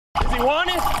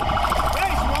wanted? Yeah,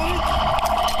 he's wanted.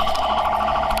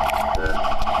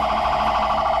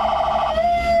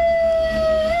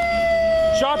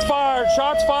 Shots fired,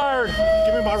 shots fired.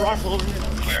 Give me my rifle over here.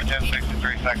 We are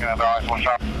 1063 second, otherwise one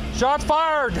shot. Shots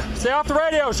fired. Stay off the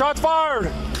radio, shots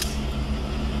fired.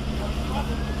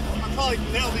 My colleague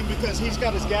nailed him because he's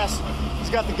got his gas, he's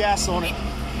got the gas on it.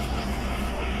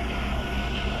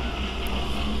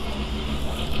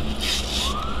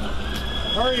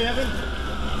 Hurry, Evan.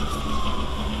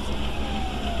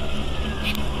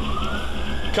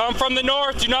 Come from the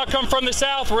north, do not come from the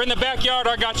south. We're in the backyard,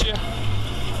 I got you.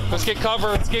 Let's get cover,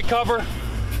 let's get cover.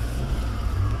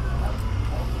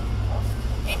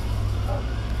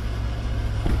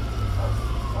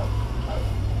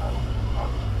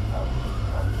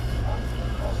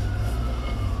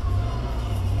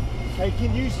 Hey,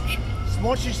 can you,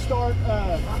 once you start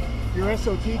your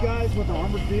SOT guys with an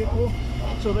armored vehicle,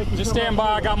 so they can just stand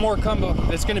by, I got more combo.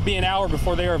 It's gonna be an hour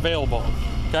before they are available,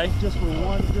 okay? Just for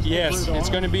one? Just yes, it's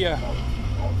gonna be a...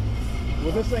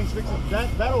 Well, this thing's fixing,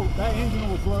 that engine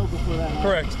will blow before that.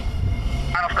 Correct.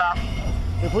 Final stop.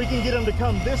 If we can get him to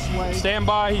come this way. Stand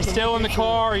by, he's still in the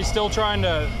car, he's still trying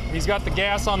to, he's got the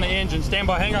gas on the engine. Stand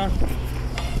by, hang on.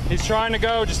 He's trying to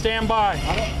go, just stand by.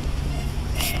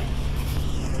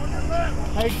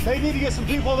 Hey, they need to get some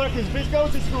people there because if it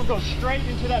goes, it's going to go straight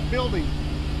into that building.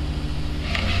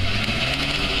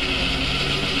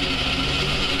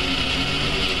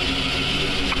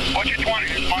 What's your 20?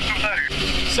 It's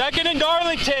 127. Second and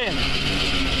Darlington.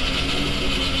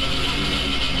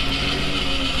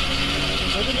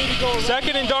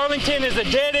 Second and Darlington is a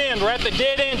dead end. We're at the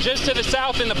dead end just to the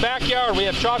south in the backyard. We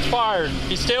have shots fired.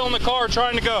 He's still in the car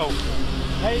trying to go.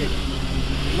 Hey,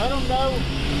 let them know.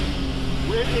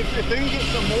 If they can get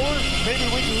some more, maybe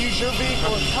we can use your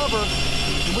vehicle as cover,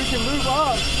 and we can move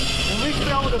up, and we can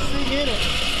be able to see in it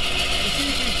to see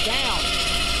if he's down.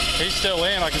 He's still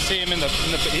in. I can see him in the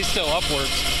he's still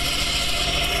upwards.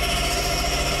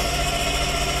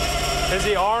 Is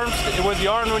he armed? Was he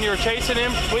armed when you were chasing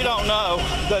him? We don't know.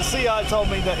 The CI told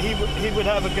me that he would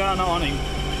have a gun on him.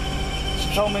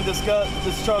 She told me this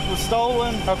truck was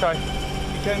stolen. Okay.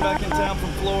 He came back in town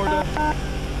from Florida.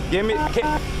 Give me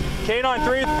K9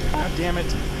 3. God damn it.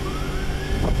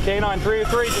 K9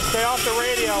 303, just stay off the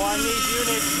radio. I need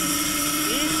units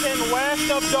east and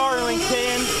west of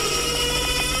Darlington.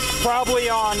 Probably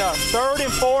on 3rd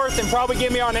and 4th, and probably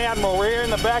get me on Admiral. We're here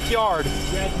in the backyard.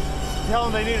 Yeah, tell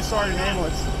them they need to start an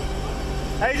ambulance.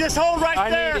 Hey, just hold right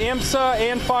there. I need IMSA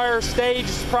and fire stage,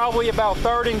 probably about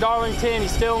 3rd and Darlington.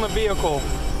 He's still in the vehicle.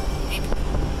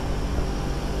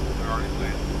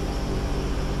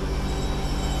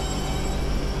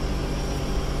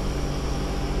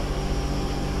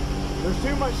 There's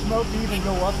too much smoke to even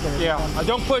go up there. Yeah,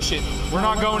 don't push it. We're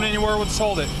not going anywhere. We'll just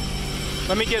hold it.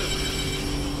 Let me get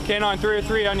K9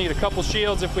 303. I need a couple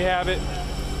shields if we have it.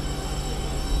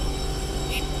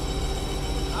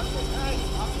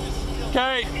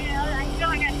 Okay. I feel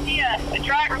like I see a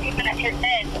driver moving at his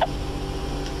head.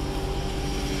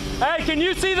 Hey, can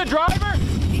you see the driver?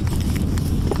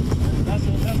 That's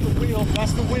the wheel.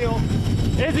 That's the wheel.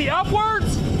 Is he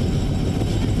upwards?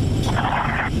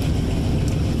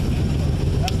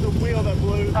 That's the wheel that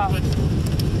blew.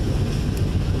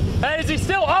 Hey, is he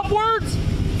still upwards?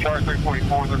 Charlie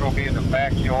 344, they're going to be in the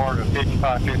backyard of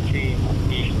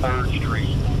 5515 East 3rd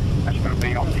Street. That's going to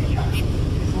be on the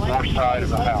north side of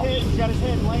the house. He's got his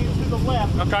head laying to the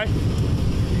left. Okay. You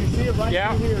can see it right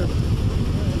through here.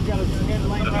 He's got his head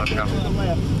laying right there to the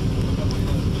left.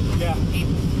 Yeah.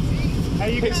 Hey,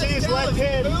 you can see his left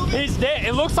head. He's dead.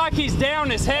 It looks like he's down.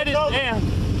 His head is down.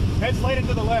 Head's laid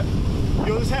to the left.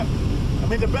 You'll just have, I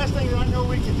mean, the best thing that I know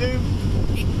we can do.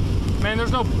 Man,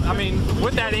 there's no, I mean,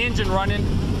 with that engine running,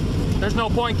 there's no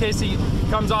point in case he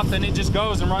comes off and it just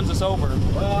goes and runs us over.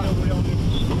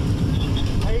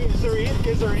 Hey, is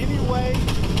there any way?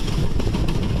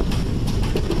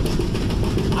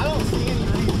 I don't see any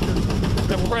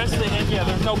reason To press the engine, yeah,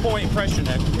 there's no point in pressing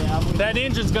it. Yeah, that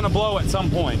engine's gonna blow at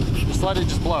some point. Just let it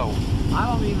just blow. I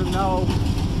don't even know.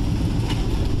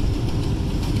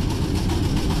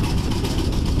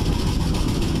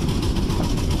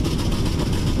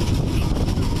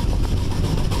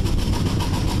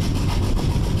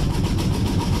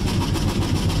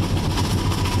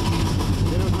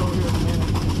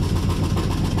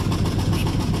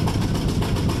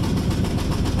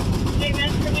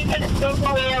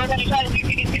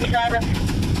 Driver. You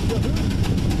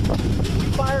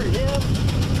fired him?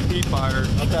 He fired.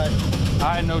 Okay.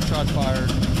 I had no shots fired.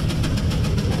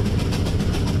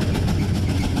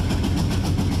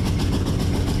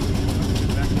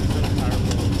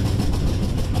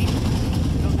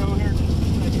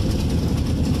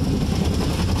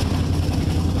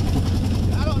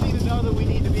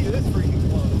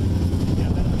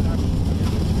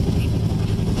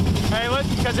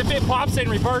 pops in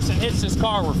reverse and hits this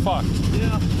car, we're fucked.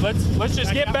 Yeah. Let's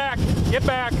just get back. Get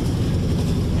back.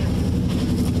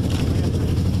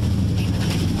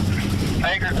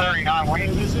 Acre 39,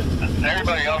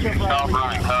 everybody else can stop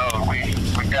running code.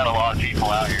 We've got a lot of people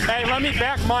out here. Hey, let me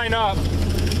back mine up.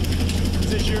 Is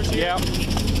this yours here? Yeah.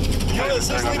 Let's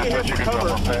leave it here for cover.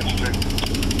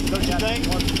 Don't you think?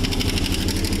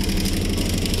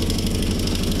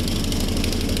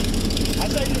 I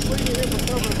say just leave it here for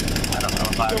cover. I don't know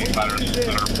if I have anybody that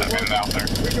have been out there.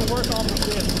 We can work on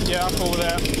this. Yeah, I'm cool with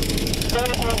that.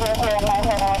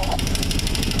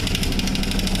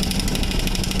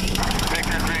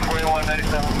 Victor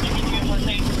 34187.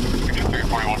 Victor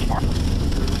 341 more.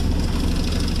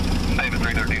 Save at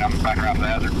 313. I'm back around the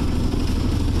hazard.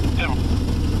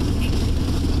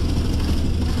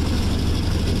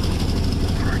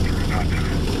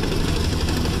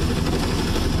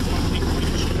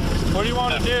 What do you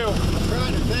want to do? I'm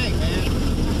trying to think, man.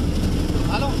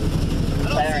 I don't see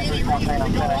any reason to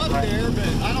go up there,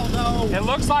 but I don't know. It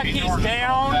looks like he's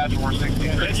down.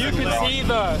 If you can see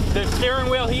the steering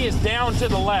wheel, he is down to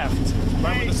the left.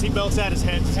 Right with the seatbelts at his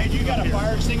head. Hey, you got a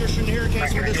fire extinguisher in here in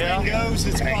case when this thing goes,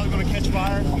 it's probably going to catch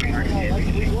fire.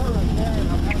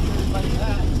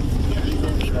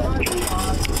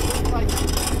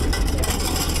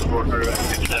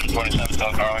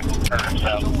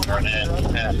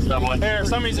 Here,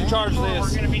 somebody's in charge of this.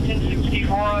 We're going to be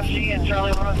 1064 on G and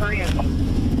Charlie 103.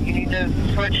 You need to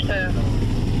switch to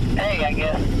A, I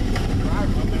guess.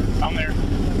 I'm there.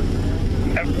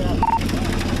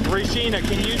 Rashina,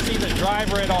 can you see the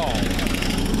driver at all?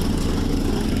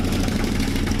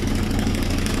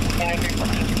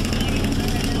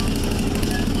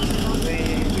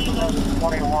 The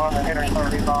 21, the hitter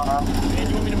 30 on. Man,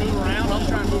 you want me to move around? I'm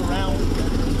trying to move around.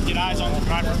 Get eyes on the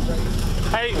driver.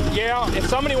 Hey, yeah, if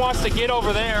somebody wants to get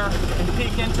over there and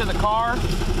peek into the car.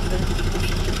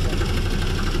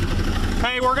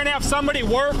 Hey, we're gonna have somebody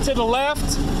work to the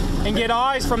left and get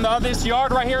eyes from this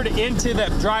yard right here into the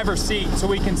driver's seat so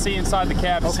we can see inside the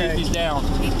cab and see if he's down.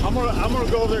 I'm gonna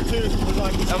go over there too.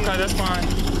 Okay, that's fine.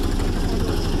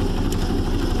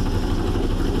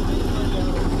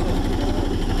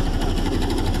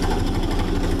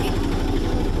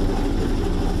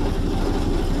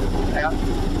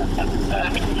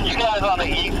 You guys on the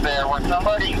east there, when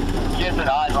somebody gets an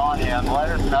eyes on him, let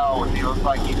us know if he looks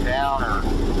like he's down or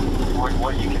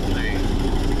what you can see.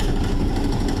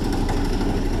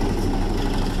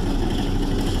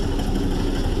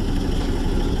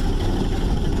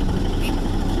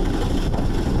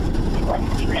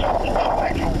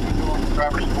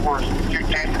 Driver's force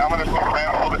 210. I'm going to look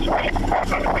around a little bit.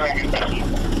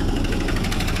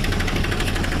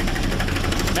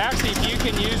 Maxie, if you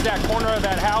can use that corner of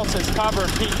that house as cover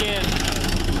and peek in.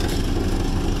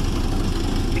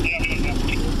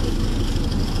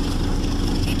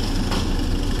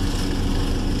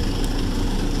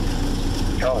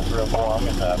 Charlie's real boy. I'm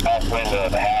in the back window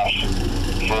of the house,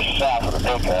 just south of the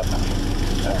pickup.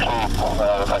 And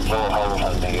like bullet holes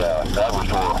in the driver's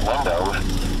door windows.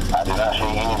 I do not see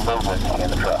any movement in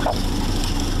the truck.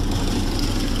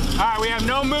 All right, we have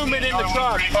no movement in the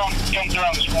truck. Jumped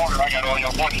around this morning. I got all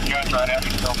your pointing guns right after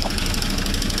you.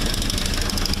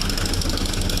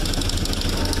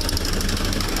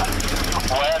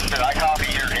 West, did I copy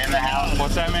you're in the house?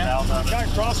 What's that, man? Got a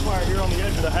crossfire here on the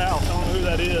edge of the house. I don't know who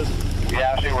that is.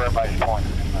 Yeah, I see where everybody's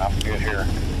pointing. I'm good here.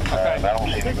 Okay. I don't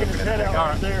see any Sticking his movement. head out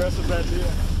right there. That's a bad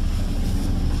deal.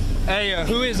 Hey,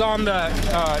 who is on the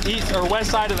east or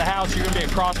west side of the house? You're gonna be a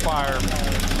crossfire.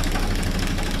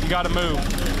 You gotta move.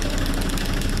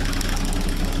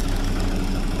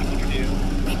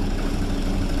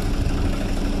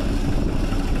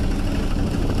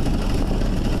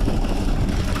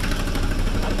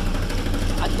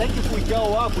 I think if we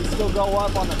go up, we still go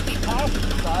up on the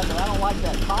passenger side, but I don't like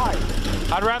that tire.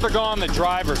 I'd rather go on the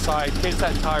driver's side in case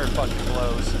that tire fucking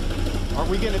blows. Are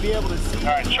we going to be able to see?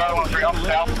 All right, Charlie 13, I'm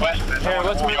southwest of this. Here,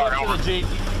 let's move up to the Jeep.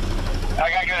 I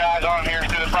got good eyes on him here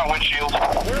through the front windshield. Oh,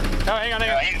 hang on,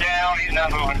 hang on. He's down. He's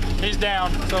not moving. He's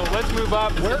down. So let's move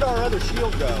up. Where'd our other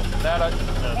shield go? That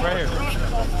right here.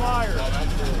 On fire.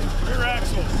 Rear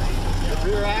axle.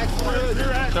 Rear axle?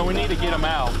 Rear axle. So we need to get him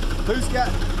out. Who's got?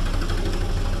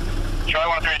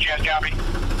 Charlie 13, you guys copy?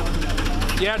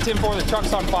 Yeah, 10-4, the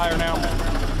truck's on fire now.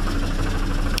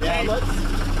 Yeah, let's.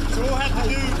 So we'll have to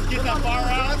do, get that fire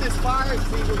out. This fire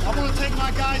extinguisher. I'm going to take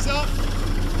my guys up.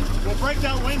 We'll break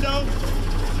that window.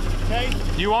 Okay?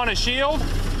 You want a shield?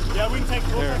 Yeah, we can take the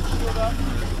shield up.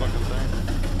 Fucking thing.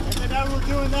 And then as we're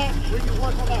doing that, we can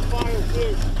work on that fire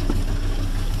too.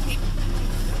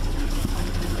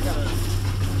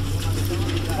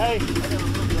 Hey,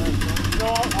 So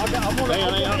I'm gonna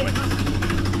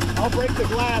I'll break the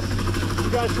glass. You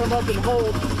guys come up and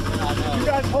hold. You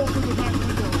guys hold through the back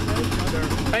window,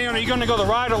 okay? Hang on, are you gonna go the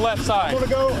right or left side? I'm gonna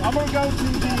go to the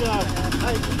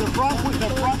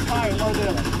front tire or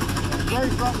the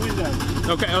very front window.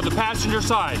 Okay, oh, the passenger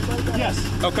side. Yes.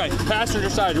 Okay,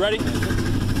 passenger side, ready?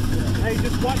 Hey,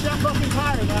 just watch that fucking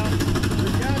tire now.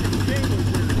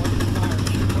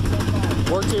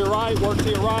 Work to your right, work to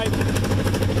your right.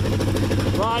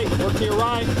 Right, work to your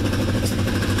right.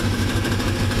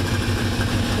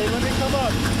 Hey, let me come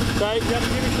up. Okay. You gotta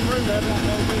give me some room, man.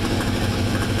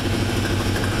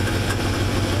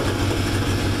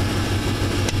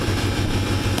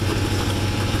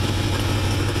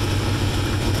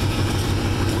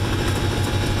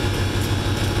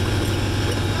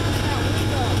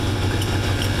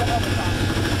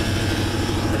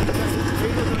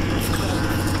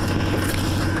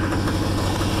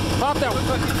 Pop that one.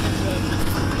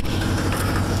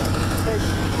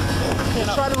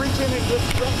 Let's try to reach in and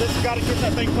just got to get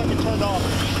that thing fucking turned off.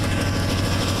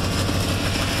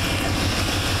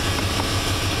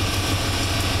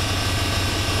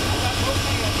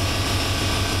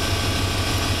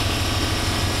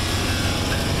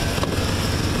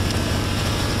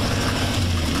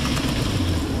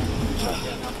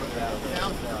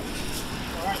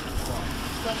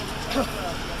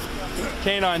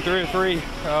 Canine 303,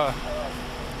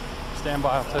 stand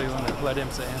by, I'll tell you when to let him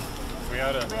say in. We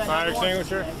got a fire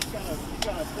extinguisher.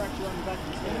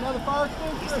 Another fire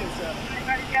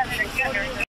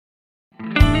extinguisher?